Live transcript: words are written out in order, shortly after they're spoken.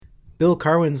Bill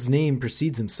Karwin's name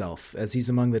precedes himself, as he's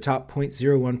among the top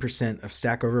 0.01% of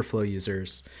StackOverflow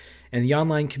users, and the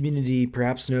online community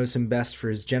perhaps knows him best for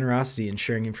his generosity in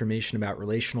sharing information about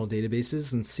relational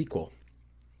databases and SQL.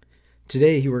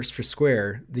 Today, he works for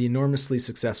Square, the enormously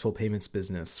successful payments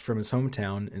business, from his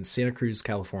hometown in Santa Cruz,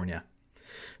 California.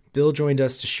 Bill joined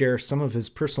us to share some of his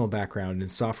personal background in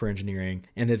software engineering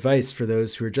and advice for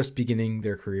those who are just beginning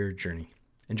their career journey.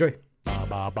 Enjoy.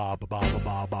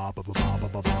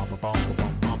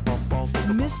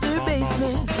 Mr.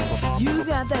 Baseman, you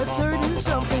got that certain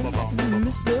something.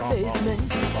 Mr. Baseman,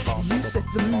 you set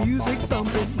the music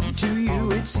bumping. To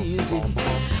you it's easy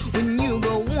when you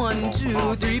go 1,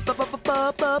 2, 3, ba ba ba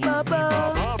ba ba ba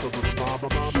ba.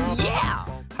 Yeah.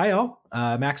 Hi all,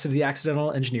 Max of the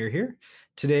Accidental Engineer here.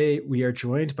 Today we are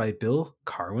joined by Bill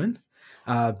Karwin.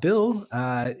 Bill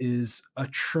is a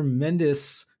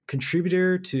tremendous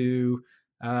contributor to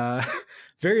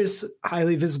various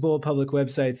highly visible public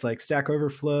websites like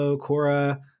StackOverflow,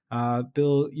 Quora.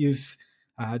 Bill, you've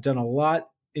done a lot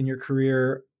in your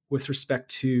career with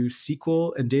respect to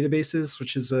SQL and databases,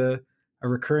 which is a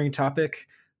recurring topic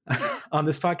on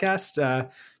this podcast.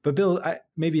 But Bill,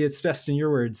 maybe it's best in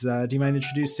your words. Do you mind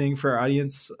introducing for our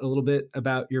audience a little bit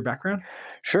about your background?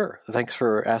 Sure. Thanks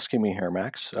for asking me here,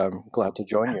 Max. I'm glad to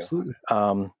join Absolutely.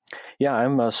 you.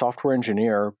 I'm a software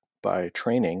engineer by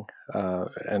training,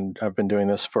 and I've been doing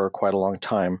this for quite a long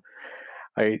time.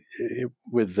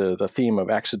 With the theme of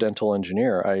accidental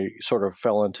engineer, I sort of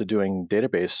fell into doing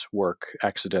database work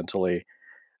accidentally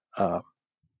a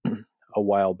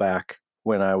while back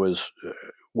when I was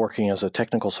working as a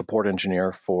technical support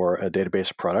engineer for a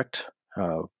database product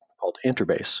called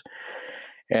Interbase.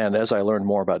 And as I learned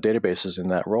more about databases in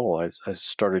that role, I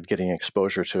started getting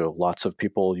exposure to lots of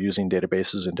people using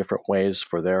databases in different ways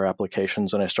for their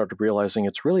applications. And I started realizing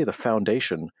it's really the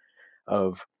foundation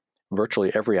of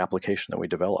virtually every application that we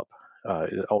develop.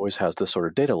 It always has this sort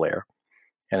of data layer,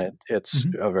 and it's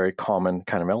a very common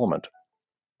kind of element.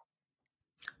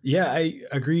 Yeah, I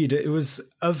agreed. It was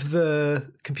of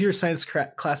the computer science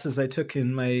classes I took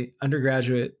in my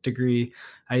undergraduate degree.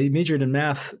 I majored in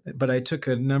math, but I took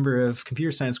a number of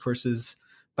computer science courses.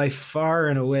 By far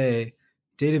and away,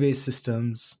 database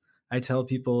systems, I tell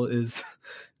people, is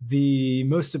the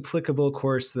most applicable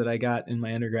course that I got in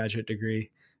my undergraduate degree.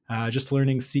 Just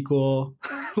learning SQL,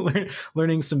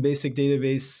 learning some basic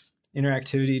database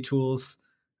interactivity tools.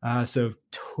 So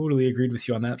totally agreed with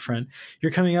you on that front.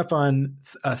 You're coming up on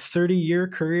a 30-year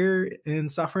career in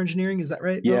software engineering. Is that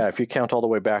right, Bill? Yeah, if you count all the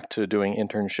way back to doing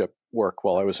internship work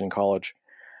while I was in college.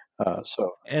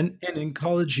 And in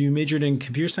college, you majored in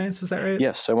computer science. Is that right?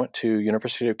 Yes, I went to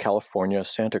University of California,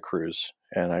 Santa Cruz,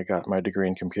 and I got my degree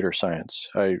in computer science.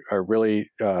 I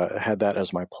really had that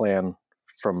as my plan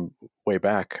from way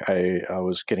back. I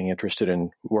was getting interested in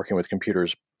working with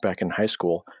computers back in high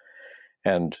school,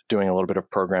 and doing a little bit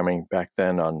of programming back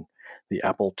then on the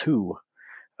Apple II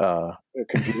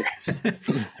computer,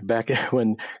 back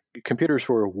when computers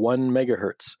were 1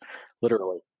 megahertz,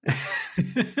 literally.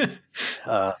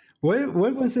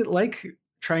 What was it like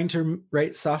trying to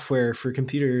write software for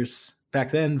computers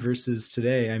back then versus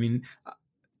today? I mean,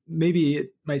 maybe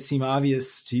it might seem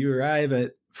obvious to you or I,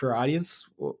 but for our audience,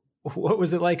 what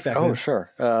was it like back then? Oh,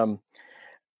 sure.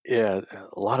 Yeah,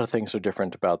 a lot of things are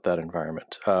different about that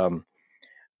environment.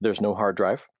 There's no hard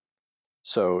drive,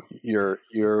 so you're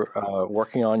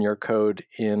working on your code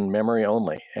in memory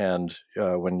only. And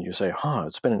when you say,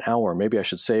 it's been an hour, maybe I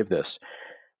should save this,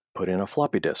 put in a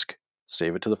floppy disk,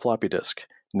 save it to the floppy disk.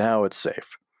 Now it's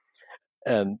safe.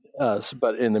 And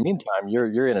but in the meantime,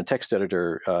 you're in a text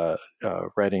editor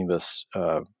writing this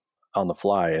on the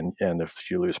fly, and if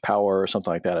you lose power or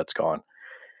something like that, it's gone.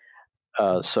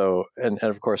 And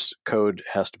of course, code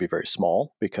has to be very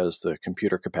small because the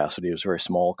computer capacity is very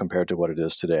small compared to what it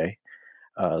is today.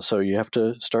 So you have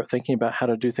to start thinking about how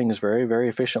to do things very, very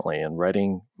efficiently and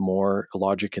writing more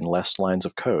logic in less lines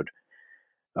of code,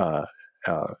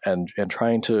 and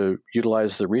trying to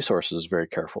utilize the resources very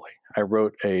carefully. I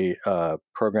wrote a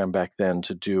program back then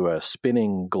to do a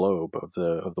spinning globe of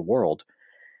the world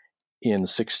in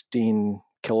 16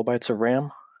 kilobytes of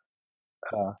RAM.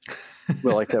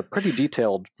 Well, like a pretty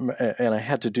detailed, and I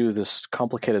had to do this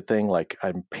complicated thing, like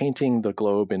I'm painting the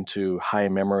globe into high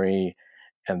memory,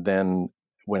 and then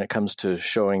when it comes to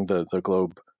showing the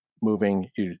globe moving,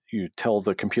 you tell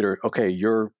the computer, okay,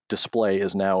 your display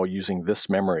is now using this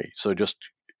memory, so just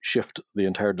shift the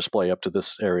entire display up to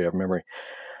this area of memory.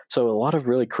 So a lot of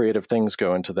really creative things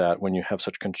go into that when you have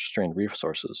such constrained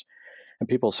resources. And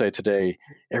people say today,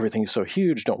 everything's so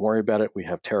huge, don't worry about it. We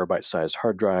have terabyte-sized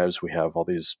hard drives. We have all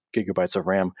these gigabytes of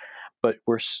RAM. But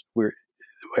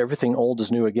everything old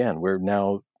is new again. We're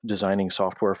now designing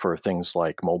software for things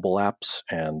like mobile apps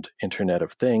and Internet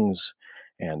of Things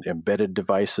and embedded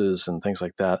devices and things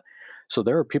like that. So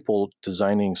there are people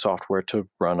designing software to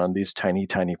run on these tiny,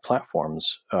 tiny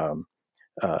platforms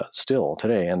still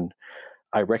today. And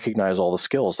I recognize all the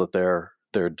skills that they're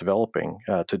developing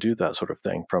to do that sort of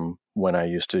thing from when I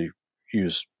used to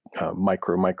use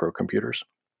micro computers.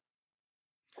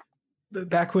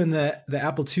 Back when the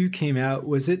Apple II came out,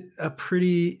 was it a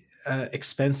pretty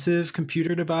expensive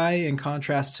computer to buy in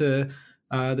contrast to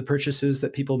the purchases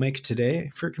that people make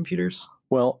today for computers?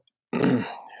 Well,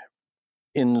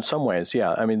 in some ways,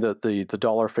 yeah. I mean, the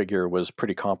dollar figure was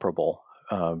pretty comparable.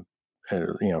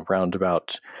 Around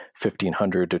about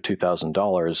 $1,500 to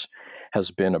 $2,000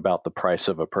 has been about the price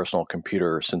of a personal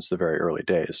computer since the very early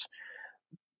days.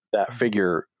 That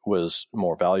figure was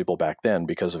more valuable back then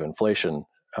because of inflation,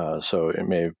 so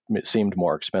it seemed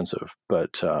more expensive.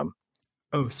 But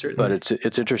certainly. But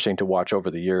it's interesting to watch over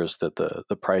the years that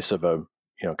the price of a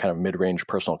kind of mid-range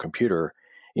personal computer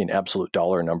in absolute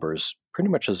dollar numbers pretty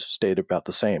much has stayed about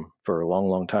the same for a long,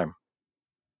 long time.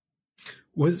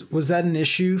 Was that an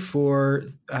issue for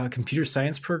computer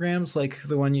science programs like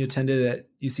the one you attended at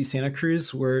UC Santa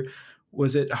Cruz?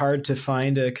 Was it hard to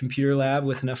find a computer lab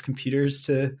with enough computers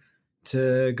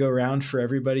to go around for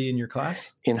everybody in your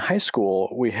class? In high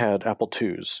school, we had Apple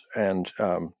IIs, and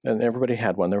everybody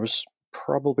had one. There was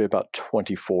probably about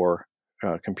 24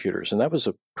 computers, and that was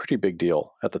a pretty big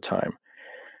deal at the time.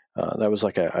 That was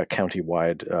like a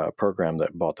county-wide program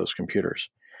that bought those computers.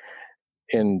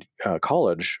 In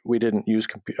college, we didn't use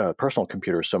personal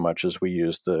computers so much as we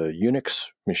used the Unix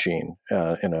machine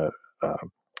in a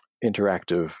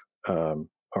interactive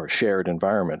or shared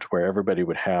environment where everybody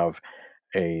would have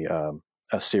a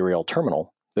serial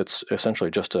terminal that's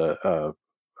essentially just a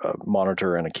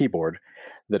monitor and a keyboard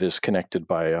that is connected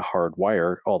by a hard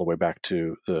wire all the way back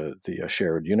to the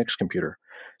shared Unix computer.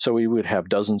 So we would have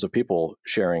dozens of people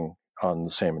sharing on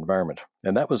the same environment.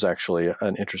 And that was actually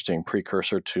an interesting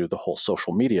precursor to the whole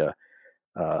social media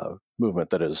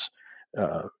movement that is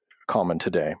common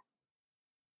today.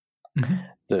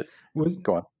 Mm-hmm.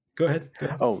 Go on. Go ahead.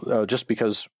 Just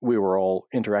because we were all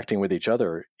interacting with each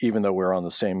other, even though we're on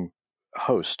the same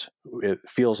host, it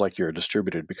feels like you're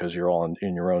distributed because you're all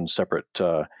in your own separate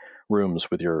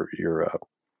rooms with your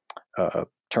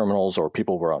terminals, or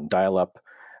people were on dial-up.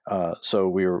 So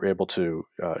we were able to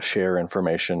share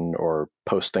information or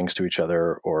post things to each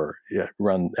other or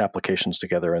run applications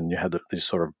together. And you had these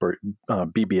sort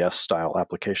of BBS-style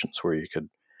applications where you could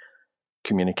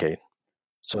communicate.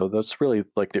 So that's really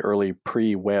like the early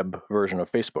pre-web version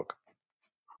of Facebook.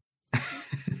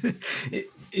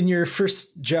 In your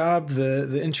first job,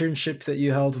 the internship that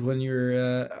you held when you were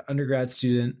an undergrad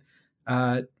student,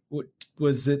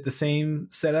 was it the same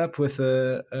setup with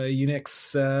a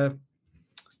Unix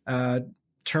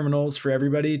terminals for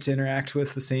everybody to interact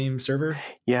with the same server?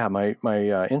 Yeah, my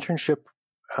internship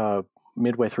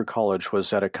midway through college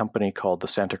was at a company called the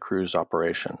Santa Cruz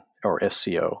Operation, or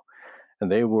SCO.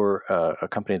 And they were a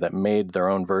company that made their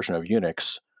own version of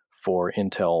Unix for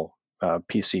Intel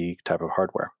PC type of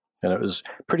hardware. And it was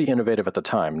pretty innovative at the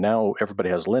time. Now everybody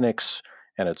has Linux,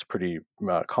 and it's pretty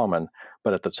common.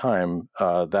 But at the time,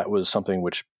 that was something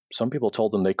which some people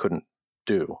told them they couldn't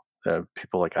do.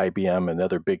 People like IBM and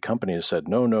other big companies said,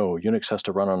 no, Unix has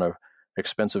to run on an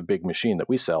expensive big machine that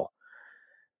we sell.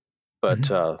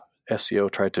 But SCO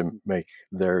tried to make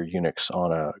their Unix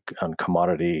on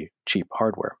commodity cheap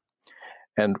hardware.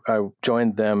 And I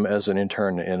joined them as an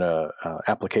intern in a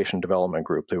application development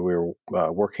group that we were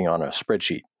working on a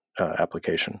spreadsheet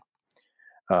application.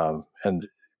 And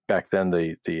back then,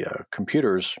 the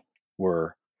computers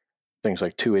were things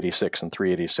like 286 and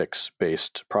 386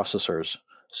 based processors.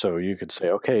 So you could say,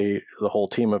 okay, the whole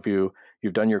team of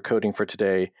you've done your coding for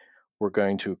today. We're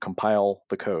going to compile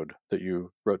the code that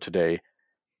you wrote today.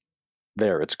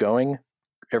 There, it's going.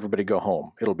 Everybody go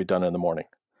home. It'll be done in the morning.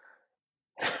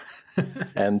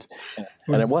 and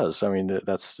it was. I mean,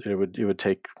 it would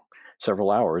take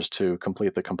several hours to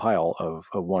complete the compile of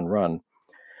one run,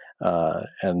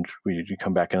 and you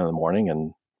come back in the morning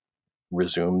and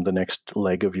resume the next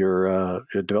leg of your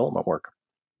development work.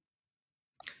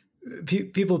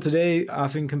 People today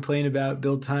often complain about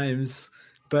build times,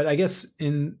 but I guess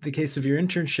in the case of your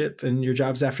internship and your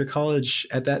jobs after college,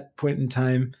 at that point in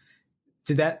time,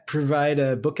 did that provide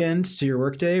a bookend to your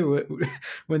workday?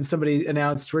 When somebody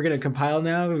announced we're going to compile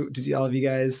now, did all of you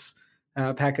guys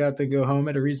pack up and go home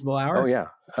at a reasonable hour? Oh yeah,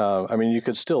 I mean, you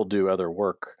could still do other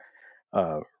work,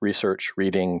 research,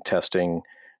 reading, testing,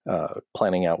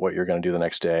 planning out what you're going to do the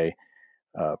next day,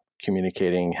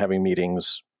 communicating, having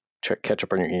meetings, catch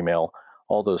up on your email.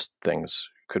 all those things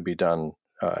could be done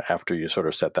after you sort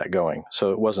of set that going.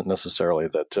 So it wasn't necessarily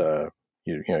that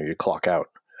you clock out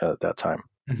at that time.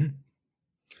 Mm-hmm.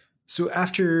 So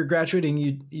after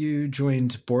graduating, you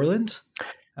joined Borland.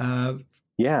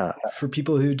 Yeah. For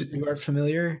people who aren't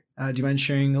familiar, do you mind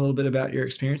sharing a little bit about your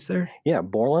experience there? Yeah,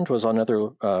 Borland was another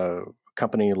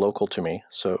company local to me,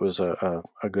 so it was a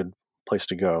good place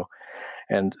to go.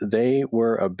 And they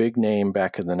were a big name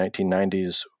back in the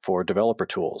 1990s for developer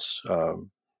tools.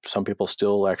 Some people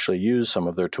still actually use some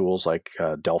of their tools, like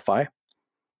Delphi,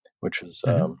 which is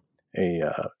a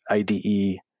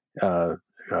IDE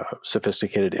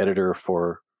sophisticated editor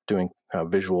for doing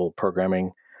visual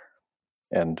programming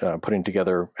and putting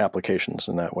together applications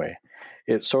in that way.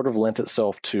 It sort of lent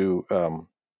itself to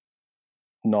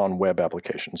non-web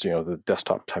applications, the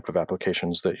desktop type of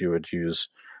applications that you would use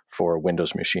for a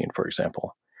Windows machine, for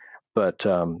example. But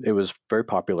it was very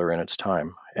popular in its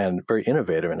time and very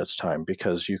innovative in its time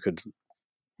because you could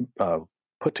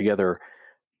put together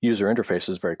user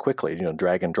interfaces very quickly,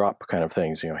 drag and drop kind of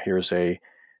things. Here's a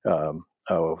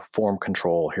form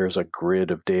control, here's a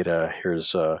grid of data,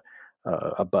 here's a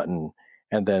button,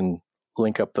 and then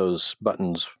link up those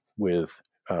buttons with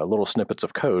little snippets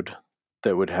of code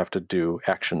that would have to do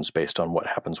actions based on what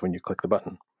happens when you click the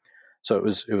button. So it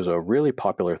was a really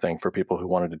popular thing for people who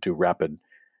wanted to do rapid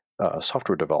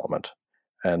software development.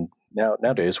 And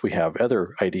nowadays we have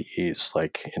other IDEs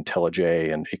like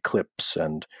IntelliJ and Eclipse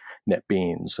and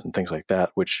NetBeans and things like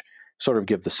that, which sort of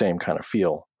give the same kind of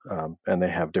feel, and they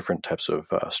have different types of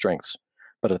strengths.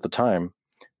 But at the time,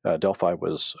 Delphi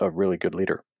was a really good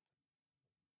leader.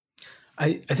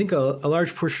 I think a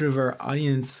large portion of our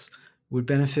audience would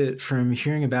benefit from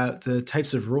hearing about the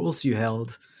types of roles you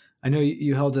held. I know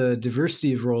you held a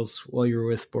diversity of roles while you were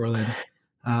with Borland.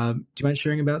 Do you mind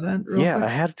sharing about that real quick? I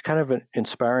had kind of an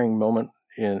inspiring moment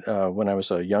when I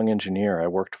was a young engineer. I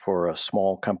worked for a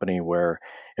small company where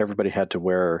everybody had to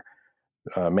wear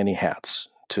many hats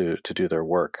to do their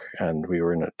work. And we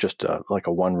were in just like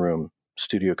a one-room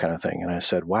studio kind of thing. And I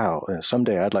said, wow,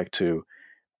 someday I'd like to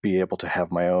be able to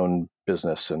have my own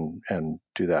business and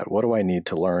do that. What do I need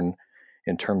to learn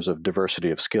in terms of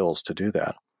diversity of skills to do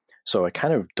that? So I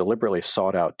kind of deliberately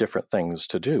sought out different things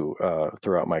to do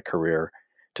throughout my career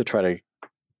to try to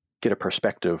get a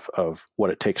perspective of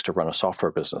what it takes to run a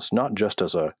software business, not just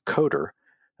as a coder,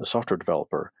 a software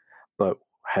developer, but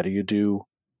how do you do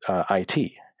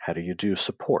IT? How do you do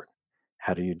support?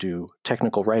 How do you do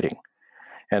technical writing?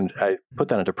 And I put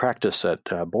that into practice at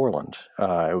Borland.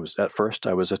 I was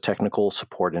a technical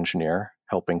support engineer,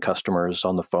 helping customers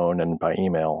on the phone and by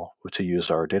email to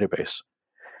use our database.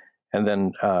 And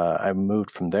then I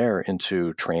moved from there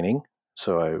into training.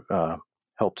 So I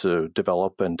helped to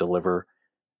develop and deliver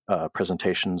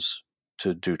presentations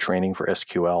to do training for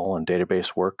SQL and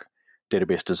database work,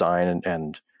 database design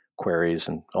and queries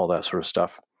and all that sort of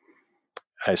stuff.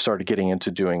 I started getting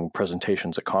into doing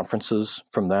presentations at conferences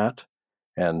from that.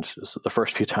 And the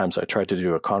first few times I tried to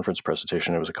do a conference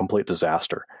presentation, it was a complete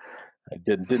disaster. I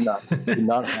did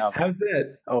not have. How's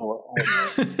that?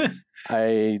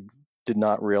 I did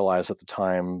not realize at the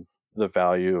time the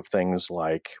value of things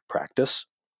like practice.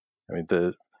 I mean,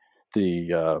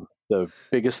 the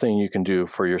biggest thing you can do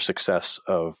for your success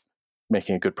of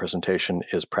making a good presentation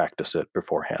is practice it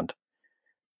beforehand.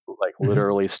 Like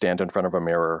literally stand in front of a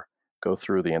mirror, go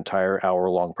through the entire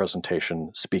hour-long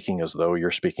presentation, speaking as though you're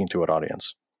speaking to an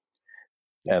audience.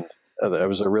 And there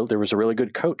was a really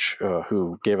good coach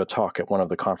who gave a talk at one of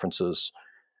the conferences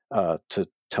to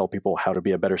tell people how to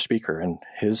be a better speaker. And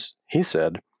he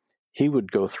said he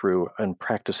would go through and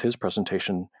practice his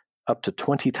presentation up to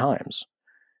 20 times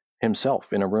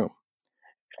himself in a room.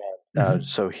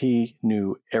 So he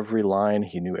knew every line,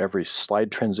 he knew every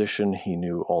slide transition, he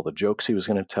knew all the jokes he was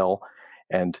going to tell,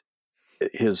 and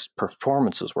his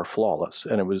performances were flawless.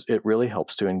 And it really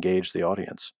helps to engage the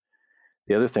audience.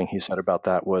 The other thing he said about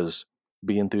that was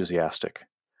be enthusiastic.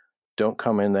 Don't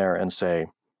come in there and say,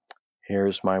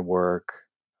 here's my work,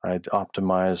 I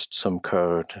optimized some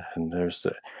code, and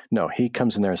no, he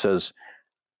comes in there and says,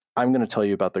 I'm going to tell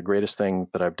you about the greatest thing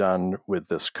that I've done with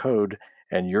this code,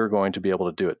 and you're going to be able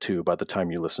to do it too by the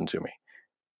time you listen to me.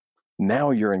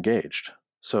 Now you're engaged.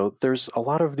 So there's a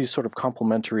lot of these sort of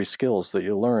complementary skills that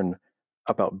you learn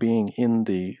about being in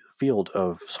the field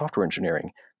of software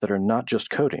engineering that are not just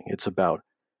coding. It's about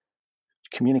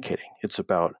communicating. It's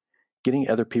about getting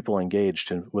other people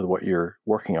engaged with what you're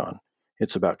working on.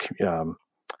 It's about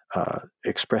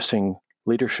expressing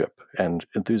leadership and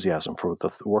enthusiasm for the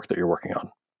work that you're working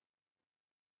on.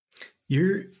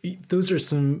 Those are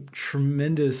some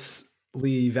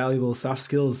tremendously valuable soft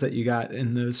skills that you got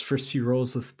in those first few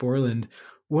roles with Borland.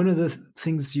 one of the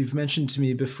things you've mentioned to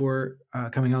me before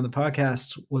coming on the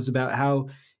podcast was about how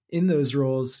in those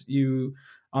roles you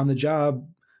on the job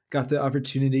got the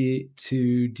opportunity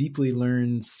to deeply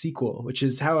learn SQL, which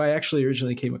is how I actually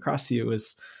originally came across you.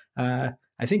 Was I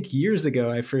think years ago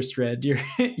I first read your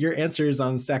your answers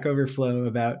on Stack Overflow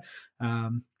about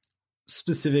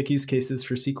specific use cases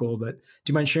for SQL. But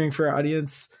do you mind sharing for our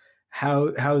audience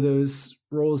how those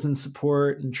roles in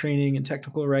support and training and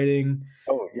technical writing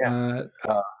Oh, yeah.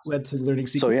 led to learning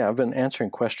SQL? So, yeah, I've been answering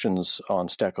questions on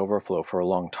Stack Overflow for a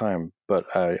long time, but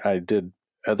I did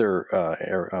other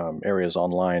areas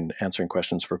online answering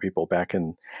questions for people back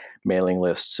in mailing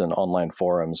lists and online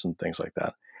forums and things like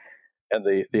that.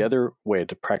 And the other way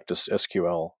to practice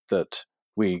SQL that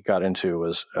we got into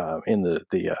was in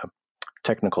the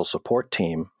technical support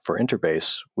team for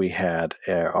Interbase. We had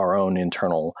our own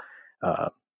internal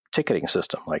ticketing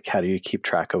system. Like, how do you keep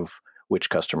track of which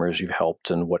customers you've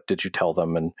helped and what did you tell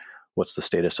them and what's the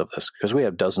status of this? Because we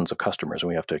have dozens of customers and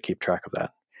we have to keep track of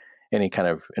that. Any kind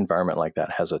of environment like that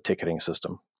has a ticketing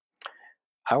system.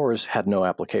 Ours had no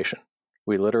application.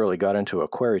 We literally got into a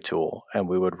query tool and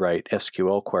we would write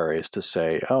SQL queries to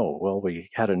say, oh, well, we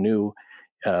had a new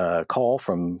call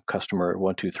from customer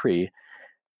 123.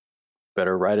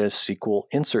 Better write a SQL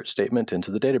insert statement into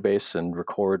the database and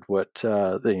record what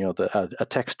a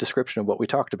text description of what we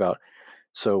talked about.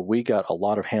 So we got a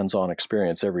lot of hands-on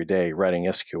experience every day writing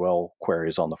SQL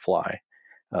queries on the fly.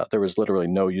 There was literally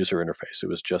no user interface. It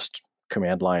was just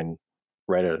command line,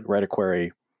 write a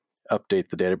query, update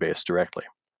the database directly.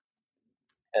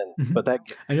 And but that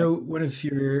I know one of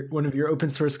your open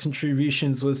source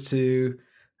contributions was to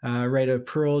write a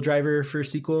Perl driver for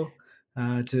SQL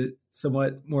to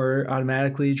somewhat more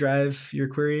automatically drive your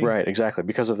querying. Right, exactly.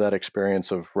 Because of that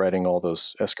experience of writing all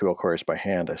those SQL queries by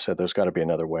hand, I said there's got to be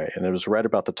another way. And it was right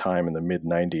about the time in the mid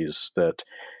 90s that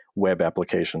web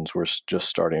applications were just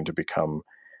starting to become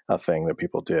a thing that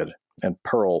people did. And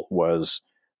Perl was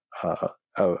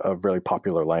a really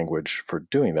popular language for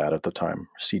doing that at the time,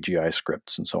 CGI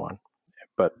scripts and so on.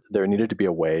 But there needed to be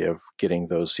a way of getting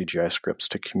those CGI scripts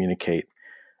to communicate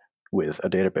with a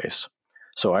database.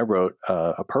 So I wrote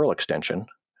a Perl extension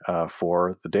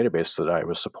for the database that I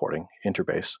was supporting,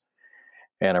 Interbase.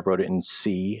 And I wrote it in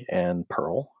C and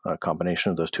Perl, a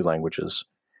combination of those two languages.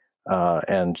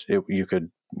 And you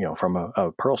could, from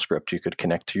a Perl script, you could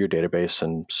connect to your database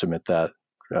and submit that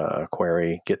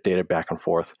query, get data back and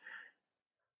forth,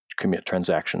 commit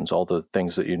transactions, all the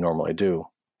things that you normally do,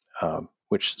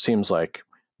 which seems like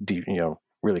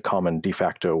really common de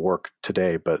facto work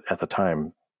today, but at the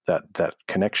time that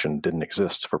connection didn't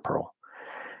exist for Perl.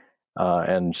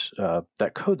 And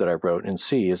that code that I wrote in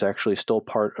C is actually still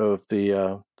part of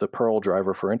the Perl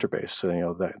driver for Interbase.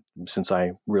 So that since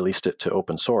I released it to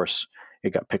open source,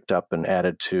 it got picked up and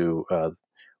added to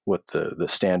what the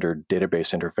standard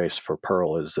database interface for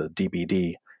Perl is, the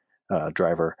DBD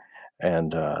driver,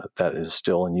 and that is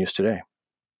still in use today.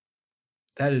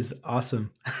 That is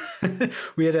awesome.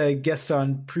 We had a guest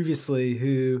on previously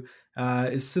who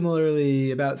is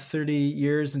similarly about 30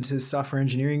 years into his software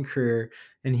engineering career,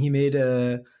 and he made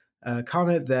a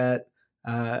comment that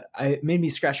made me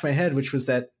scratch my head, which was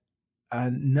that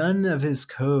none of his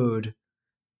code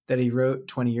that he wrote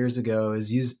 20 years ago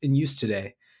is in use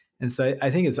today. And so I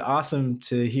think it's awesome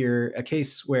to hear a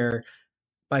case where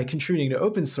by contributing to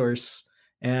open source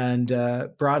and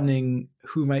broadening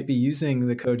who might be using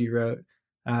the code you wrote,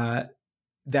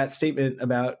 that statement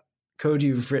about code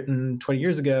you've written 20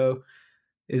 years ago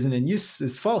isn't in use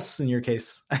is false in your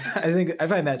case. I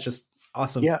find that just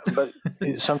awesome. Yeah, but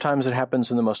sometimes it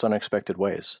happens in the most unexpected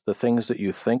ways. The things that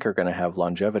you think are going to have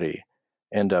longevity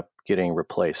end up getting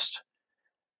replaced.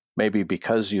 Maybe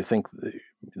because you think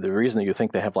the reason that you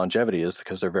think they have longevity is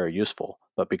because they're very useful.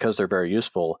 But because they're very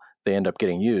useful, they end up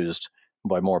getting used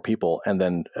by more people and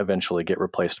then eventually get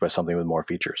replaced by something with more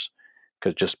features,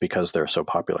 because they're so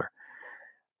popular.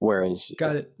 Whereas,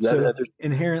 got it. So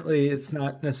inherently, it's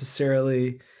not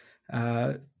necessarily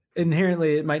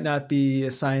inherently it might not be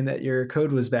a sign that your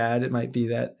code was bad. It might be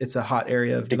that it's a hot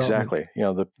area of development.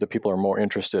 Exactly. The people are more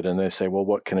interested and they say, well,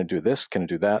 what can it do this? Can it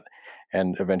do that?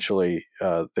 And eventually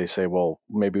they say, well,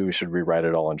 maybe we should rewrite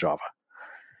it all in Java.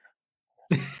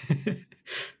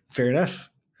 Fair enough.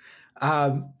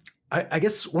 I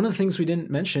guess one of the things we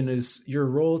didn't mention is your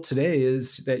role today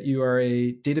is that you are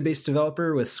a database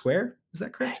developer with Square. Is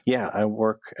that correct? Yeah, I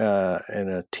work in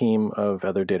a team of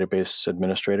other database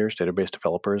administrators, database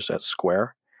developers at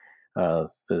Square,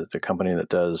 the company that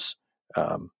does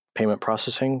payment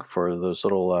processing for those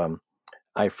little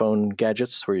iPhone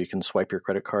gadgets where you can swipe your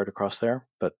credit card across there.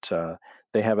 But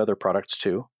they have other products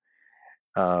too.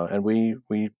 And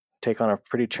we take on a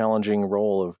pretty challenging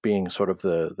role of being sort of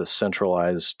the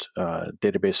centralized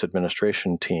database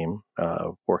administration team,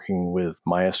 working with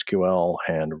MySQL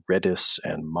and Redis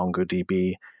and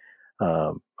MongoDB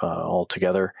all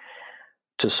together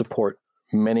to support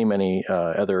many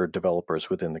other developers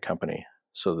within the company.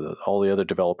 So all the other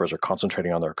developers are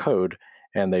concentrating on their code,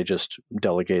 and they just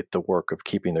delegate the work of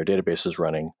keeping their databases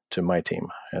running to my team.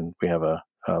 And we have a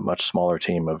much smaller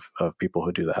team of people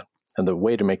who do that. And the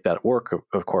way to make that work,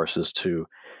 of course, is to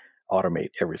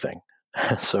automate everything.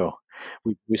 So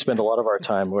we spend a lot of our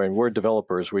time, when we're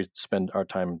developers, we spend our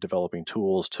time developing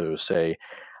tools to say,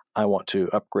 I want to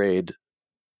upgrade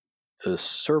this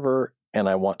server, and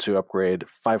I want to upgrade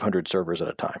 500 servers at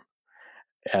a time.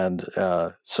 And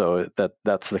so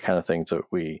that's the kind of things that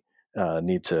we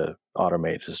need to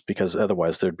automate, is because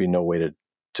otherwise there'd be no way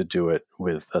to do it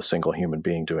with a single human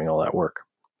being doing all that work.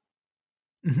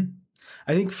 Mm-hmm.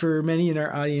 I think for many in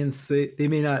our audience, they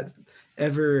may not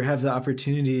ever have the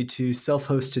opportunity to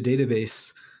self-host a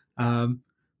database.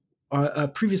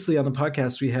 Previously on the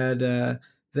podcast, we had the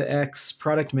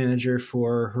ex-product manager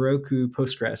for Heroku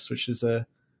Postgres, which is a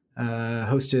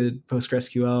hosted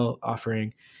PostgreSQL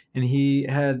offering. And he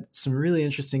had some really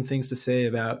interesting things to say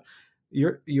about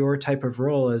your type of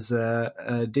role as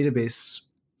a database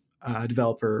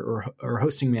developer or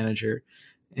hosting manager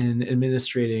in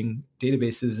administrating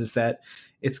databases, is that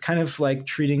it's kind of like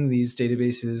treating these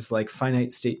databases like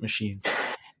finite state machines,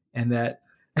 and that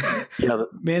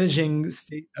managing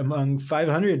state among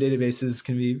 500 databases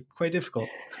can be quite difficult.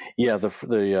 Yeah, the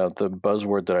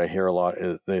buzzword that I hear a lot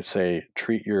is they say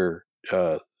treat your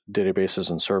databases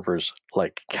and servers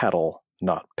like cattle,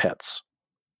 not pets.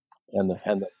 And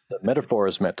the metaphor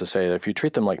is meant to say that if you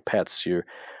treat them like pets,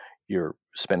 you're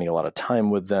spending a lot of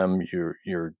time with them.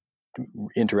 You're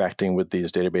interacting with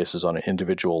these databases on an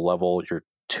individual level. You're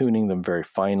tuning them very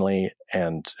finely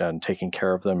and taking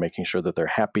care of them, making sure that they're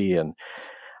happy.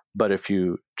 But if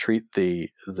you treat the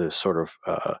sort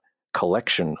of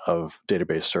collection of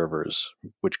database servers,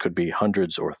 which could be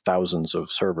hundreds or thousands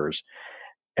of servers,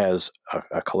 as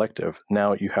a collective,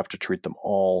 now you have to treat them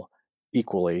all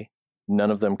equally.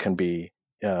 None of them can be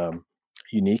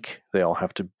unique. They all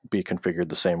have to be configured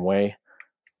the same way.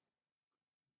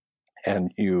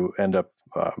 And you end up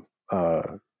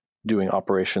doing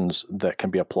operations that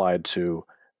can be applied to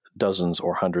dozens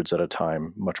or hundreds at a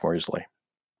time much more easily.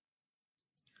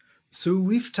 So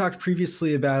we've talked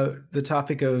previously about the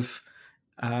topic of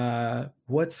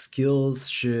what skills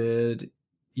should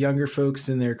younger folks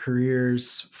in their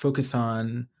careers focus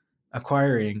on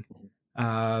acquiring.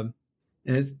 And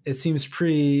it seems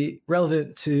pretty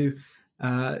relevant to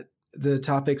the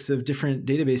topics of different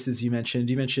databases you mentioned.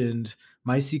 You mentioned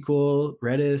MySQL,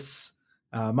 Redis,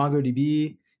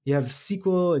 MongoDB. You have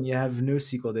SQL and you have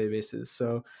NoSQL databases.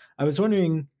 So I was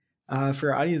wondering,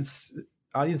 for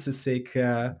audience's sake,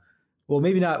 well,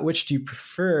 maybe not which do you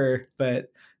prefer,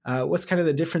 but what's kind of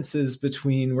the differences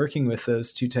between working with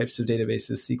those two types of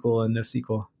databases, SQL and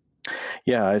NoSQL?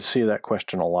 Yeah, I see that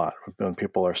question a lot. When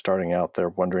people are starting out, they're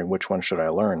wondering which one should I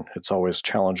learn. It's always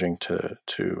challenging to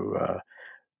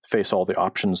face all the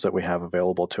options that we have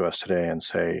available to us today and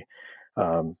say,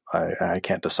 I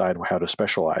can't decide how to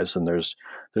specialize. And there's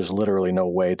literally no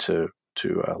way to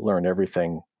learn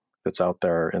everything that's out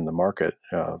there in the market.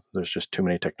 There's just too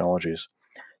many technologies.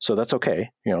 So that's okay.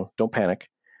 Don't panic.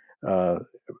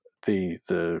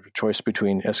 The choice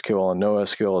between SQL and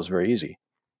NoSQL is very easy.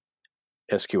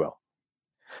 SQL.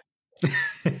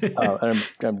 And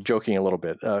I'm joking a little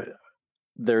bit.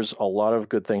 There's a lot of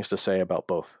good things to say about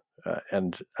both.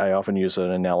 And I often use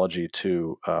an analogy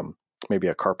to maybe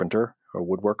a carpenter or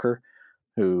woodworker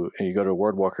and you go to a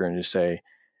woodworker and you say,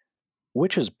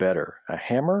 which is better, a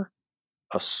hammer,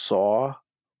 a saw,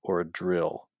 or a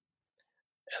drill?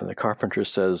 And the carpenter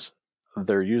says,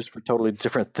 they're used for totally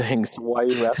different things. Why are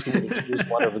you asking me to choose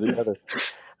one over the other?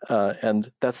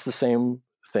 And that's the same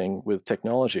thing with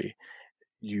technology.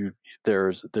 You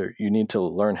need to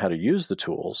learn how to use the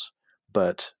tools,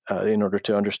 but in order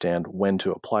to understand when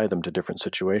to apply them to different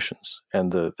situations.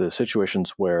 And the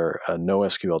situations where a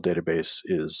NoSQL database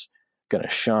is going to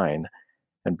shine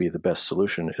and be the best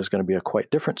solution is going to be a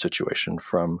quite different situation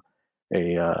from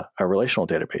a relational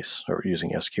database or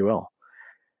using SQL.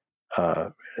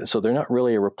 So they're not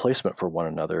really a replacement for one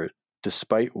another,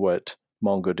 despite what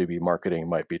MongoDB marketing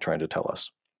might be trying to tell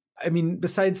us. I mean,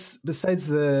 besides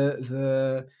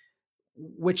the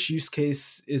which use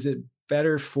case is it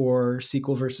better for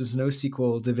SQL versus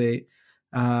NoSQL debate,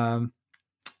 one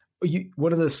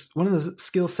of the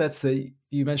skill sets that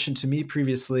you mentioned to me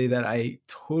previously that I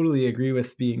totally agree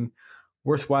with being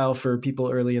worthwhile for people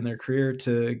early in their career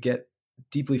to get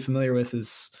deeply familiar with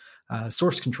is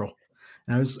source control.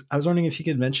 And I was wondering if you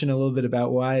could mention a little bit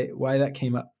about why that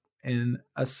came up in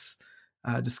us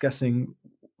discussing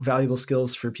valuable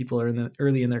skills for people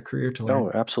early in their career to learn.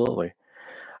 Oh, absolutely.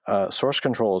 Source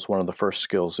control is one of the first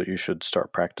skills that you should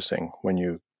start practicing when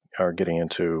you are getting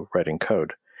into writing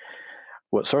code.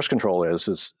 What source control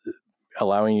is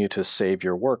allowing you to save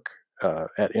your work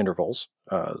at intervals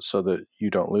so that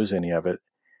you don't lose any of it,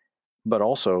 but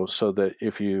also so that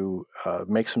if you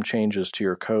make some changes to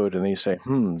your code and then you say,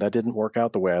 that didn't work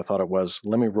out the way I thought it was,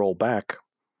 let me roll back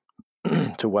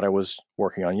to what I was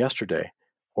working on yesterday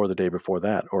or the day before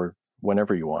that or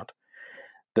whenever you want,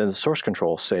 then the source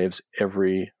control saves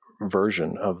every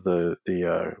version of the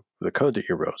code that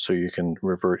you wrote, so you can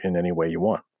revert in any way you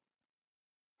want.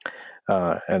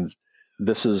 And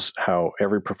this is how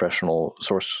every professional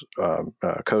source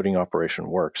coding operation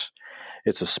works.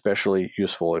 It's especially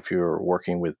useful if you're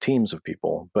working with teams of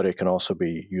people, but it can also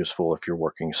be useful if you're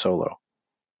working solo.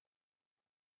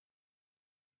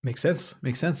 Makes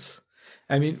sense.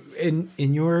 I mean,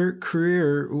 in your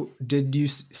career, did you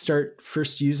start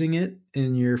first using it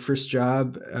in your first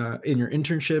job, in your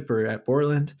internship, or at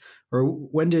Borland, or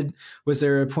was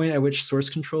there a point at which source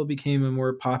control became a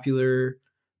more popular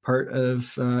part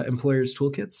of employers'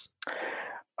 toolkits?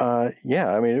 Yeah,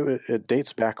 I mean, it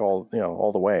dates back all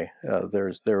the way.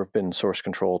 There have been source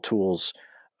control tools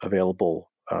available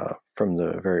from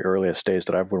the very earliest days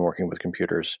that I've been working with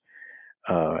computers.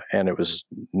 And it was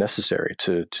necessary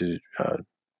to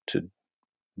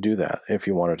do that if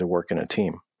you wanted to work in a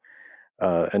team.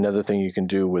 Another thing you can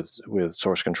do with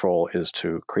source control is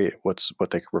to create what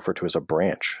they refer to as a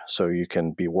branch. So you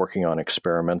can be working on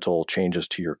experimental changes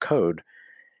to your code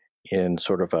in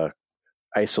sort of a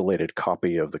isolated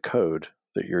copy of the code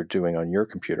that you're doing on your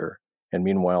computer. And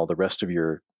meanwhile, the rest of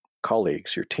your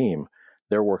colleagues, your team,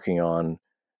 they're working on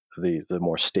the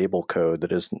more stable code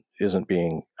that isn't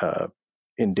being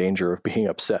in danger of being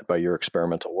upset by your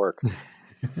experimental work.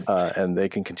 And they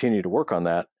can continue to work on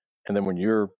that. And then when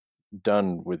you're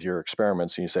done with your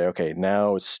experiments and you say, okay,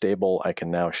 now it's stable, I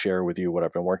can now share with you what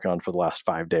I've been working on for the last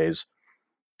 5 days,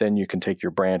 then you can take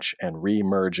your branch and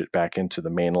re-merge it back into the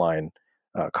mainline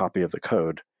copy of the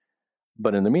code.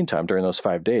 But in the meantime, during those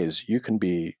 5 days, you can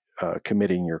be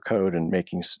committing your code and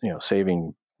making,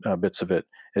 saving bits of it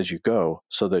as you go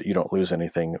so that you don't lose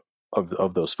anything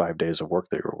of those 5 days of work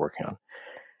that you were working on.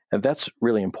 And that's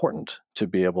really important to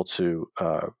be able to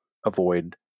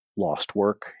avoid lost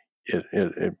work.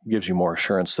 It gives you more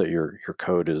assurance that your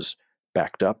code is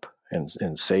backed up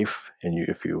and safe. And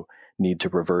if you need to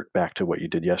revert back to what you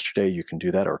did yesterday, you can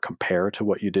do that, or compare to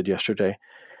what you did yesterday.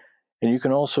 And you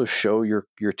can also show your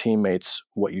teammates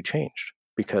what you changed,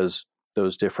 because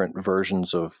those different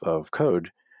versions of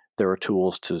code, there are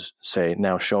tools to say,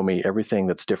 now show me everything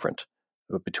that's different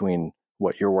between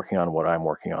what you're working on and what I'm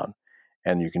working on.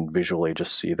 And you can visually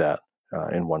just see that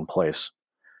in one place.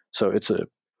 So it's a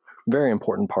very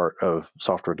important part of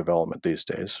software development these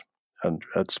days. And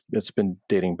it's been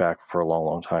dating back for a long,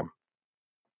 long time.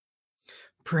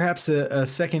 Perhaps a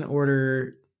second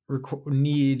order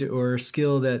need or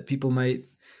skill that people might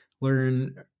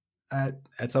learn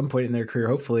at some point in their career,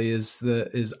 hopefully,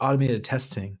 is automated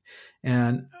testing.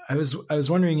 And I was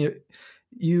wondering if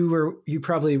you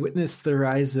probably witnessed the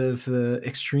rise of the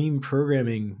extreme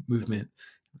programming movement.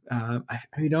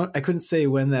 I couldn't say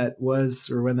when that was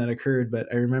or when that occurred, but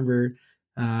I remember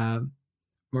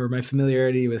or my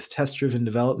familiarity with test-driven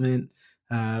development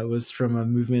was from a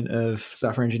movement of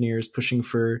software engineers pushing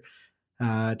for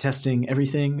testing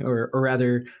everything, or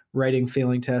rather writing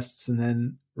failing tests and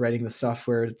then writing the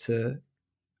software to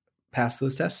pass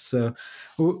those tests. So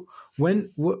what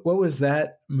was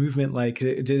that movement like?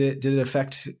 Did it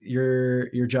affect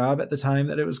your job at the time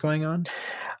that it was going on?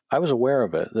 I was aware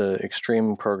of it, the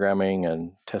extreme programming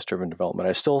and test-driven development.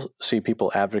 I still see people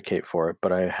advocate for it,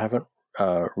 but I haven't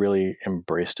really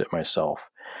embraced it myself.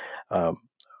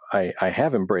 I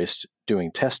have embraced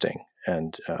doing testing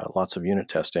and lots of unit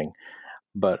testing,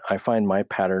 but I find my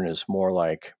pattern is more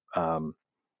like,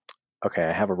 okay,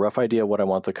 I have a rough idea what I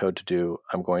want the code to do.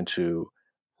 I'm going to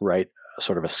write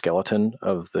sort of a skeleton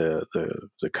of the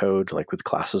code, like with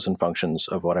classes and functions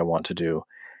of what I want to do.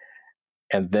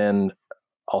 And then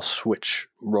I'll switch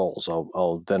roles.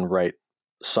 I'll then write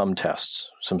some tests,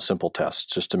 some simple tests,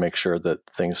 just to make sure that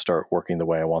things start working the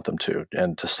way I want them to,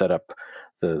 and to set up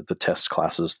the test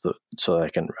classes so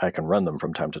that I can run them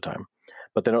from time to time.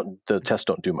 But the tests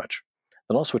don't do much.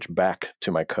 Then I'll switch back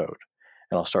to my code,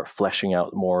 and I'll start fleshing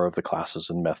out more of the classes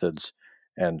and methods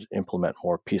and implement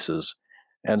more pieces,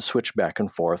 and switch back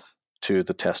and forth to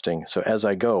the testing. So as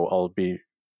I go, I'll be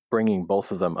bringing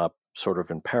both of them up sort of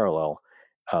in parallel.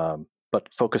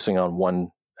 but focusing on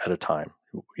one at a time,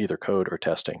 either code or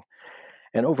testing.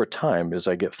 And over time, as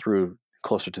I get through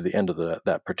closer to the end of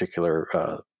that particular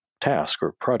task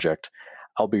or project,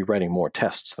 I'll be writing more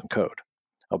tests than code.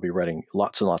 I'll be writing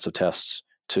lots and lots of tests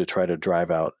to try to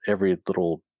drive out every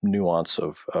little nuance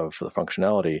of the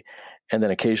functionality, and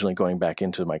then occasionally going back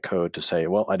into my code to say,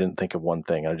 well, I didn't think of one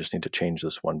thing. I just need to change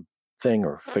this one thing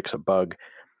or fix a bug.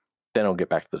 Then I'll get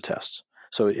back to the tests.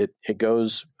 So it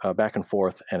goes back and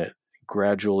forth, and it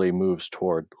gradually moves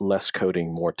toward less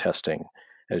coding, more testing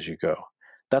as you go.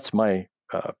 That's my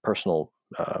personal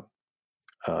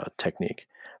technique.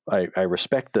 I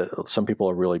respect that some people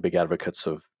are really big advocates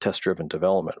of test-driven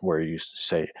development, where you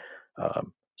say,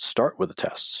 start with the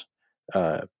tests,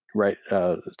 write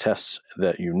tests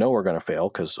that you know are going to fail,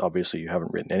 because obviously you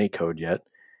haven't written any code yet,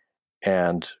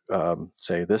 and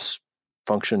say this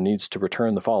function needs to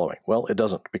return the following. Well, it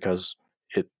doesn't, because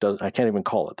it does. I can't even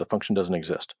call it. The function doesn't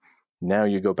exist. Now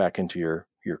you go back into your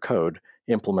code,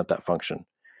 implement that function,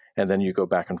 and then you go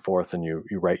back and forth and you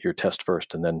write your test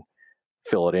first, and then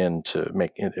fill it in to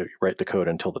write the code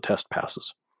until the test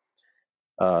passes.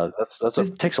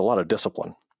 Takes a lot of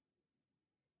discipline.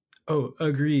 Oh,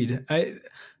 agreed.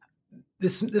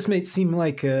 This may seem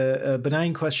like a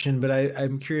benign question, but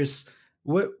I'm curious.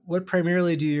 What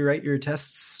primarily do you write your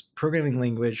tests programming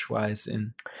language wise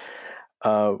in?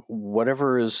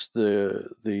 Whatever is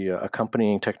the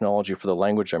accompanying technology for the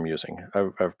language I'm using.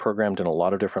 I've programmed in a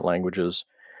lot of different languages,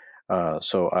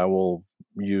 so I will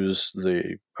use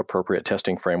the appropriate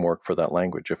testing framework for that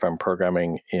language. If I'm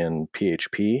programming in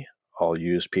PHP, I'll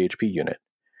use PHP unit.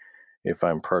 If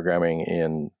I'm programming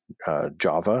in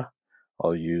Java,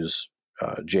 I'll use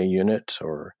JUnit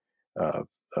or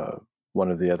one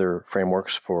of the other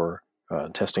frameworks for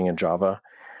testing in Java.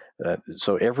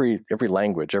 So every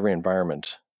language, every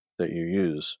environment that you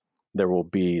use, there will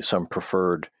be some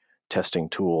preferred testing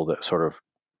tool that sort of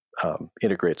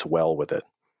integrates well with it.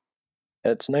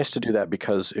 And it's nice to do that,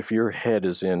 because if your head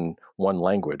is in one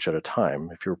language at a time,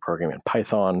 if you're programming in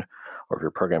Python or if you're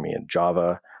programming in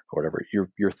Java or whatever,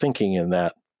 you're thinking in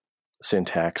that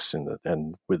syntax,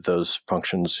 and with those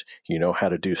functions, you know how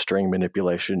to do string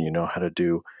manipulation, you know how to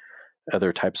do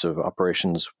other types of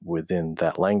operations within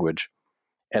that language.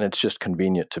 And it's just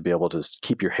convenient to be able to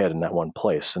keep your head in that one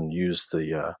place and use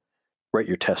write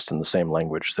your test in the same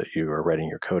language that you are writing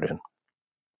your code in.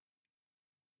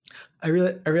 I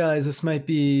realize this might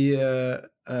be a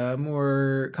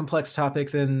more complex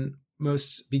topic than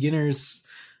most beginners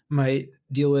might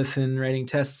deal with in writing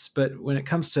tests, but when it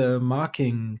comes to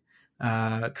mocking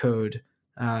code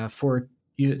for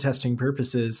unit testing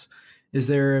purposes, is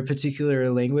there a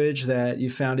particular language that you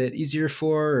found it easier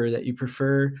for, or that you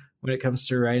prefer when it comes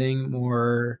to writing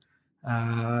more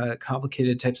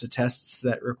complicated types of tests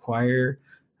that require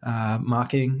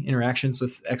mocking interactions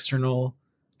with external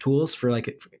tools for,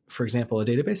 like, for example, a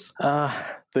database?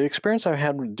 The experience I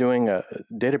had doing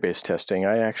database testing,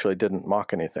 I actually didn't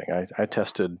mock anything. I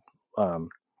tested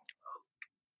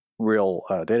real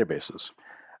databases.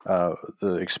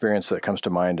 The experience that comes to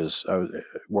mind is I was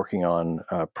working on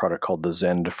a product called the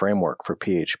Zend framework for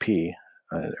PHP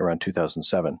around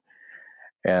 2007.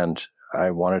 And I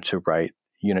wanted to write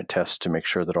unit tests to make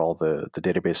sure that all the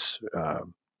database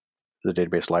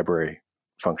library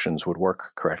functions would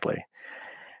work correctly.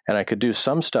 And I could do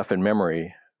some stuff in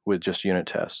memory with just unit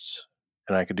tests,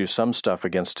 and I could do some stuff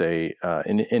against a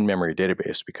in-memory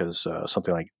database, because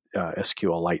something like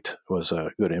SQLite was a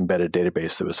good embedded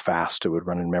database that was fast. It would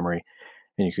run in memory,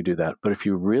 and you could do that. But if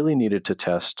you really needed to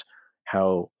test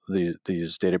how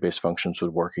these database functions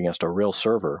would work against a real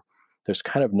server, there's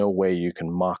kind of no way you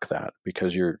can mock that,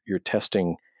 because you're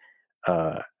testing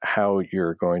how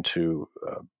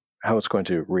it's going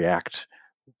to react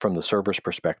from the server's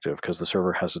perspective, because the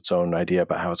server has its own idea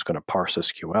about how it's going to parse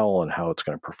SQL and how it's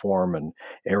going to perform and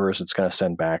errors it's going to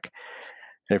send back.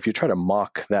 And if you try to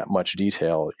mock that much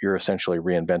detail, you're essentially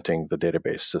reinventing the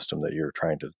database system that you're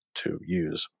trying to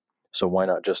use. So why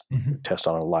not just test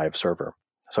on a live server?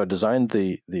 So I designed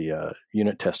the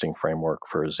unit testing framework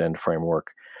for Zend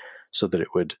framework so that it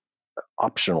would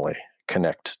optionally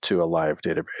connect to a live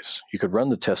database. You could run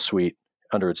the test suite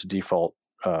under its default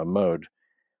mode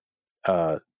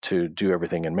to do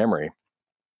everything in memory,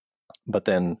 but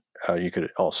then you could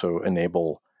also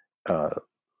enable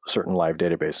certain live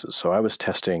databases. So I was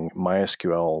testing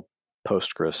MySQL,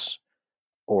 Postgres,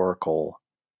 Oracle,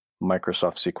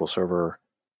 Microsoft SQL Server,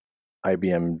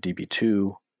 IBM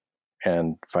DB2,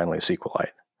 and finally SQLite.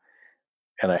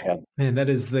 And I had... Man, that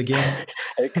is the game.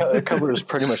 It covers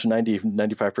pretty much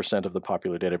 95% of the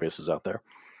popular databases out there.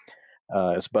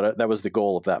 But that was the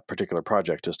goal of that particular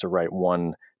project, is to write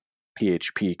one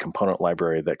PHP component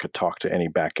library that could talk to any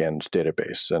backend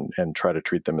database and try to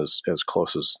treat them as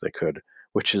close as they could,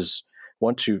 which is,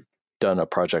 once you've done a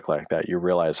project like that, you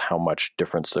realize how much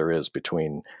difference there is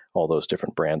between all those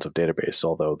different brands of database.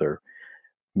 Although they're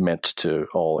meant to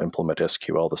all implement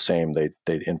SQL the same, they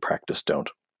in practice don't.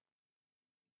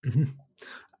 Mm-hmm.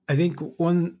 I think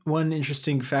one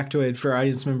interesting factoid for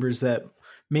audience members that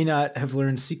may not have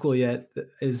learned SQL yet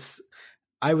is,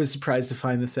 I was surprised to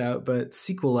find this out, but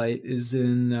SQLite is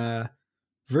in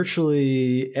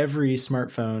virtually every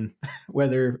smartphone,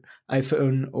 whether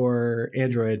iPhone or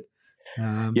Android.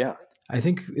 Yeah. I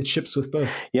think it ships with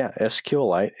both. Yeah,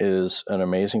 SQLite is an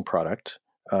amazing product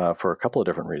for a couple of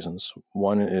different reasons.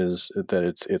 One is that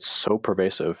it's so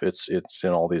pervasive. It's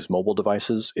in all these mobile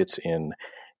devices. It's in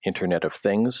Internet of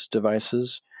Things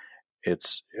devices.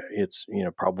 It's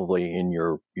probably in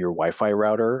your Wi-Fi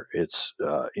router. It's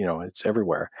it's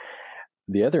everywhere.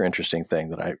 The other interesting thing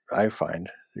that I find,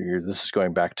 this is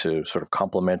going back to sort of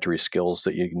complementary skills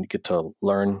that you can get to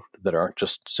learn that aren't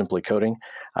just simply coding.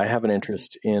 I have an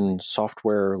interest in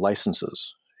software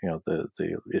licenses,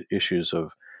 the issues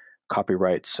of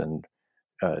copyrights and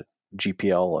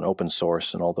GPL and open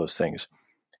source and all those things.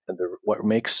 And what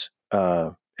makes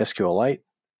SQLite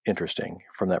interesting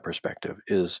from that perspective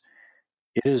is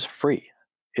it is free.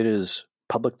 It is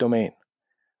public domain,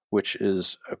 which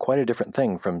is quite a different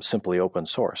thing from simply open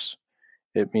source.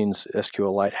 It means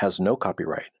SQLite has no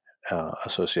copyright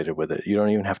associated with it. You don't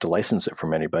even have to license it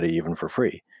from anybody, even for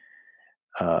free.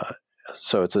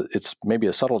 So it's maybe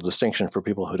a subtle distinction for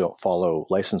people who don't follow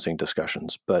licensing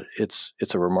discussions, but it's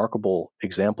a remarkable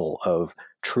example of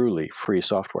truly free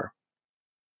software.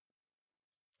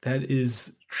 That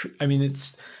is true. I mean,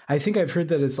 I think I've heard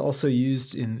that it's also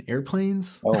used in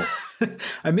airplanes. Oh,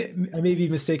 I may be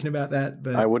mistaken about that,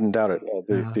 but I wouldn't doubt it.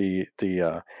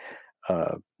 The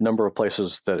number of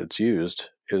places that it's used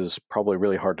is probably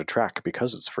really hard to track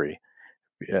because it's free.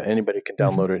 Anybody can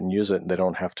download it and use it, and they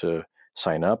don't have to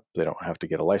sign up. They don't have to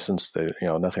get a license.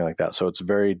 Nothing like that. So it's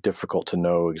very difficult to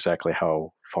know exactly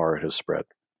how far it has spread.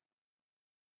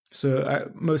 So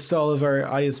most all of our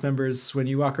audience members, when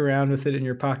you walk around with it in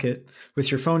your pocket, with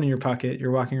your phone in your pocket,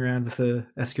 you're walking around with a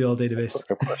SQL database.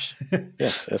 Of course.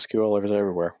 Yes, SQL is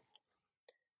everywhere.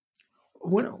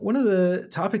 One of the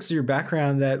topics of your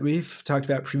background that we've talked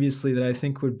about previously that I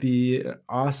think would be an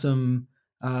awesome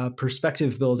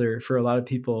perspective builder for a lot of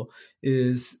people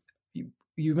is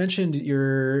you mentioned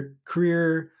your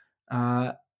career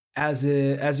as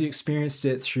you experienced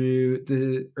it through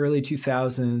the early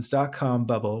 2000s .com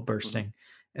bubble bursting.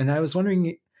 Mm-hmm. And I was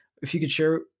wondering if you could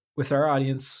share with our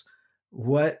audience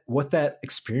what that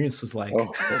experience was like.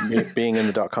 Being in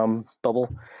the .com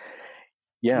bubble.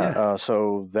 Yeah.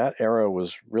 So that era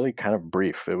was really kind of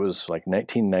brief. It was like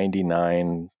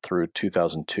 1999 through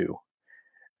 2002.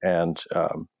 And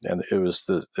it was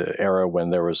the era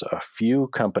when there was a few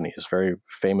companies, very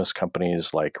famous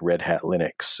companies like Red Hat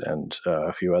Linux and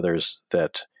a few others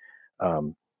that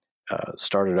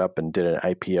started up and did an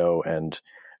IPO and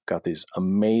got these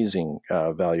amazing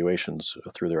valuations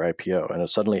through their IPO. And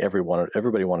suddenly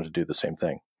everybody wanted to do the same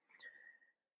thing.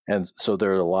 And so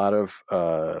there are a lot of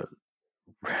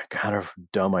kind of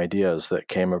dumb ideas that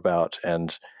came about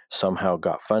and somehow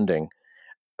got funding.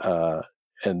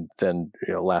 And then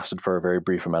lasted for a very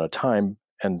brief amount of time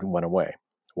and went away.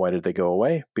 Why did they go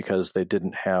away? Because they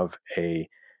didn't have a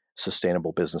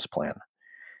sustainable business plan.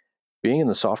 Being in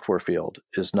the software field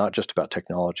is not just about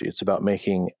technology. It's about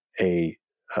making a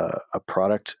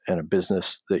product and a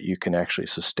business that you can actually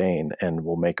sustain and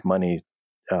will make money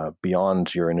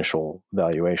beyond your initial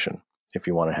valuation if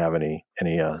you want to have any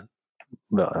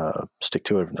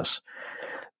stick-to-itiveness.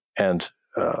 And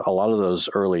a lot of those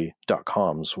early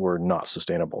 .coms were not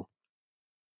sustainable.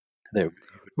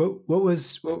 What were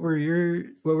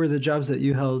the jobs that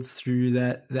you held through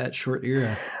that short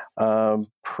era?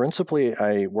 Principally,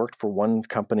 I worked for one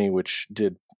company which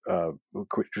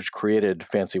created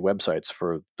fancy websites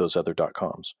for those other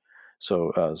 .coms.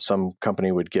 So some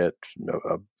company would get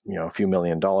a few $1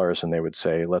 million, and they would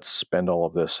say, "Let's spend all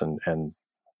of this and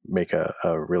make a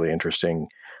really interesting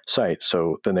site."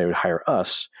 So then they would hire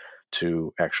us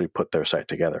to actually put their site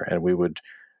together. And we would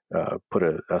put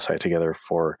a site together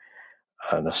for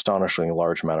an astonishingly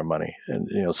large amount of money. And,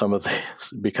 some of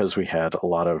these, because we had a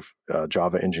lot of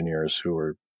Java engineers who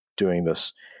were doing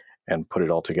this and put it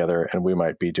all together, and we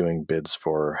might be doing bids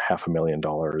for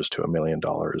 $500,000 to $1 million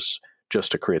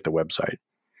just to create the website.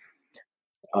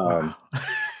 Wow.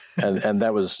 and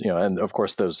that was, and of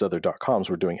course those other .coms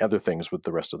were doing other things with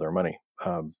the rest of their money.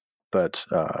 But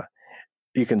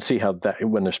you can see how that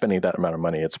when they're spending that amount of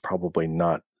money, it's probably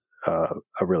not a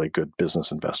really good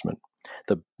business investment.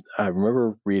 I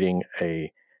remember reading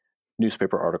a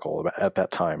newspaper article at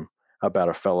that time about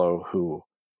a fellow who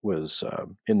was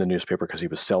in the newspaper because he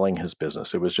was selling his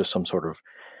business. It was just some sort of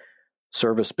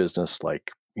service business,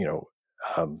 like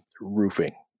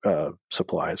roofing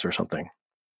supplies or something.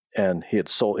 And he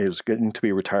was getting to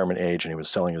be retirement age, and he was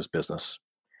selling his business,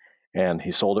 and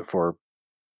he sold it for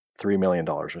 $3 million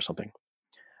or something.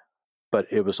 But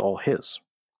it was all his.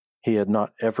 He had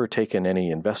not ever taken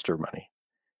any investor money,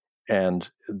 and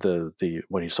the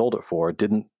what he sold it for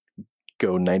didn't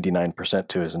go 99%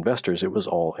 to his investors. It was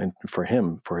all for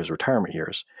him for his retirement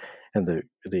years. And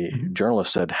the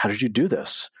journalist said, "How did you do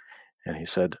this?" And he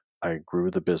said, "I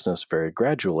grew the business very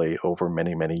gradually over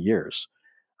many, many years.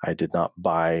 I did not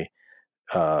buy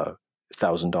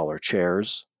 $1,000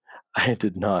 chairs. I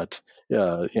did not,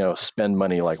 spend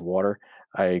money like water.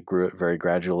 I grew it very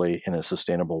gradually in a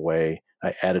sustainable way.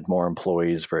 I added more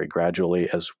employees very gradually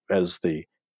as the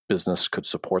business could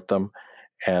support them,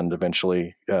 and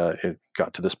eventually it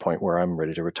got to this point where I'm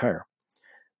ready to retire."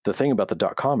 The thing about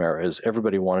the .com era is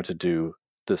everybody wanted to do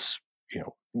this,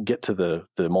 get to the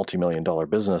multi-million-dollar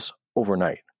business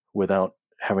overnight without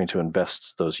having to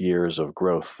invest those years of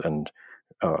growth and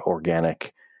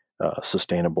organic,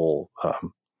 sustainable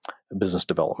business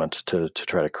development to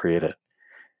try to create it.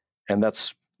 And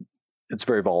it's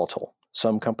very volatile.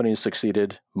 Some companies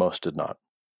succeeded, most did not.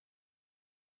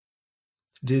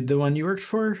 Did the one you worked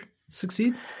for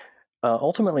succeed?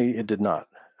 Ultimately, it did not.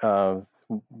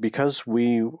 Because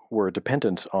we were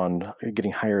dependent on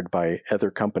getting hired by other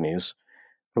companies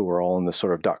who were all in this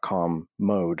sort of .com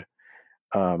mode,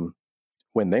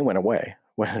 when they went away,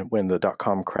 when the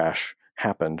 .com crash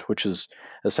happened, which is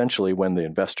essentially when the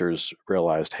investors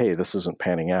realized, hey, this isn't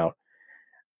panning out,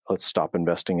 let's stop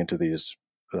investing into these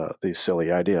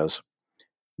silly ideas,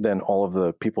 then all of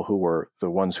the people who were the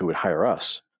ones who would hire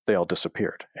us, they all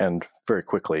disappeared. And very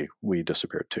quickly, we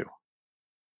disappeared too.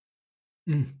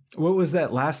 What was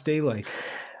that last day like?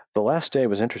 The last day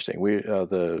was interesting.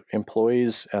 The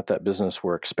employees at that business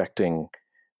were expecting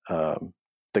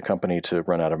the company to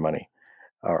run out of money,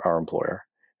 our employer.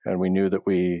 And we knew that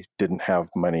we didn't have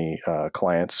many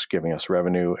clients giving us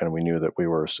revenue, and we knew that we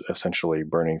were essentially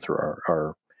burning through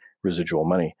our residual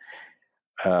money.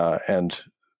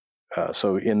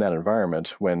 So in that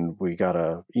environment, when we got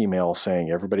an email saying,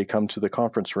 "Everybody come to the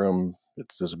conference room,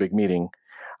 there's a big meeting,"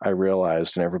 I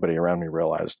realized, and everybody around me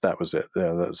realized, that was it.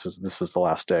 This is the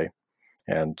last day.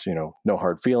 And, no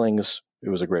hard feelings. It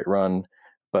was a great run,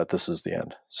 but this is the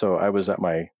end. So I was at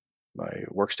my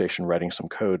workstation writing some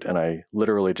code, and I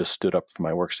literally just stood up from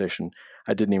my workstation.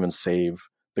 I didn't even save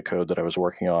the code that I was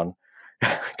working on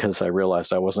because I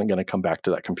realized I wasn't going to come back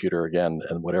to that computer again,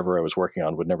 and whatever I was working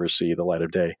on would never see the light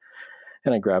of day.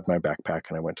 And I grabbed my backpack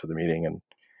and I went to the meeting, and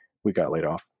we got laid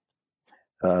off.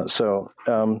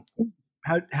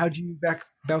 How'd you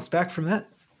bounce back from that?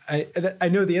 I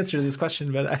know the answer to this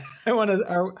question, but I want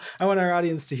our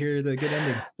audience to hear the good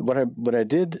ending. What I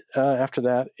did after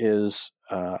that is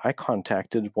I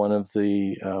contacted one of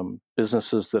the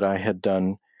businesses that I had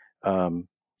done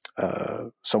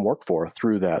some work for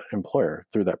through that employer,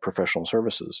 through that professional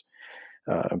services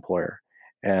employer,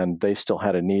 and they still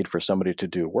had a need for somebody to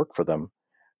do work for them.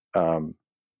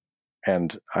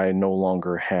 And I no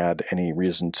longer had any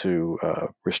reason to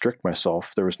restrict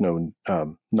myself. There was no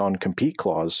non-compete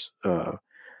clause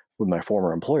with my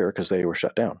former employer because they were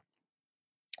shut down.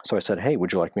 So I said, "Hey,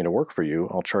 would you like me to work for you?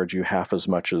 I'll charge you half as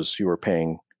much as you were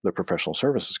paying the professional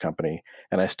services company,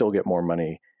 and I still get more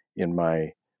money in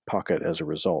my pocket as a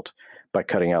result by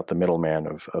cutting out the middleman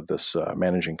of this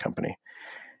managing company."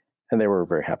 And they were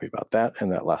very happy about that,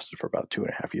 and that lasted for about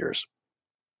 2.5 years.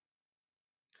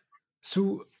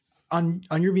 So on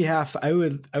your behalf, I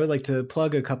would like to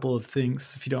plug a couple of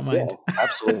things, if you don't mind. Yeah,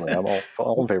 absolutely. I'm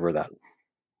all in favor of that.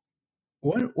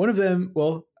 One of them,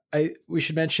 we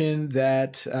should mention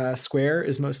that Square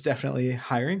is most definitely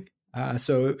hiring.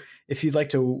 So if you'd like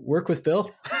to work with Bill,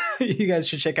 you guys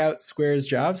should check out Square's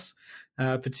jobs,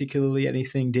 particularly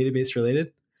anything database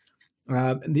related.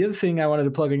 And the other thing I wanted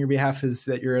to plug on your behalf is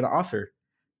that you're an author.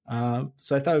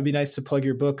 So I thought it would be nice to plug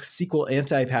your book, SQL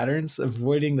Anti-Patterns,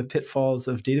 Avoiding the Pitfalls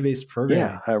of Database Programming.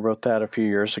 Yeah, I wrote that a few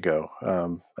years ago.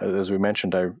 As we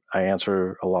mentioned, I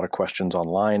answer a lot of questions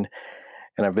online,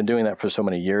 and I've been doing that for so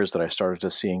many years that I started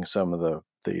to seeing some of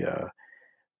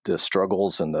the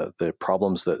struggles and the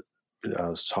problems that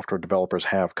software developers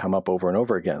have come up over and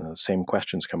over again. The same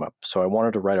questions come up. So I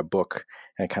wanted to write a book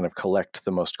and kind of collect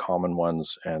the most common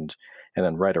ones, and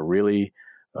then write a really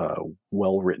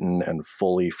well-written and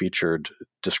fully featured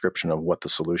description of what the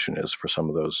solution is for some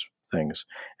of those things.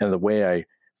 And the way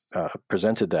I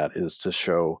presented that is to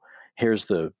show here's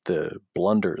the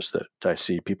blunders that I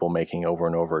see people making over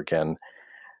and over again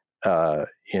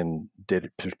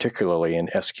particularly in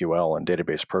SQL and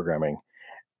database programming,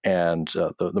 and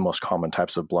the most common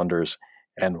types of blunders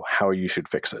and how you should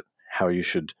fix it, how you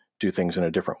should do things in a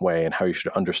different way, and how you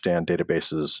should understand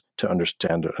databases to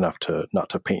understand enough to not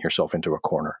to paint yourself into a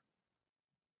corner.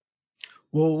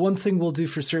 Well, one thing we'll do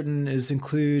for certain is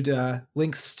include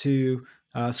links to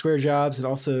Square Jobs and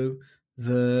also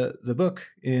the book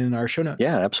in our show notes.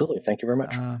 Yeah, absolutely. Thank you very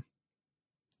much.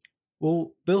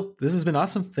 Well, Bill, this has been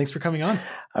awesome. Thanks for coming on.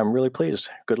 I'm really pleased.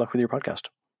 Good luck with your podcast.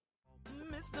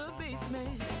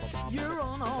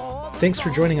 Thanks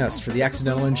for joining us for the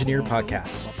Accidental Engineer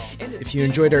podcast. If you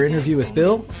enjoyed our interview with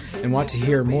Bill and want to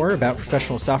hear more about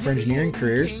professional software engineering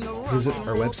careers, visit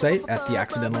our website at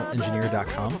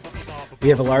theaccidentalengineer.com. We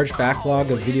have a large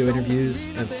backlog of video interviews,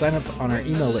 and sign up on our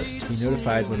email list to be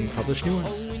notified when we publish new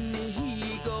ones.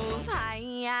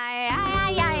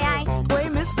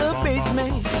 Mr.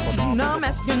 Bassman, I'm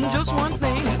asking just one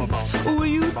thing. Will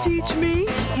you teach me?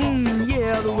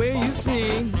 Yeah, the way you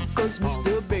sing. 'Cause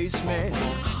Mr. Bassman,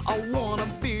 I wanna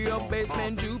be a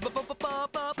bassman too.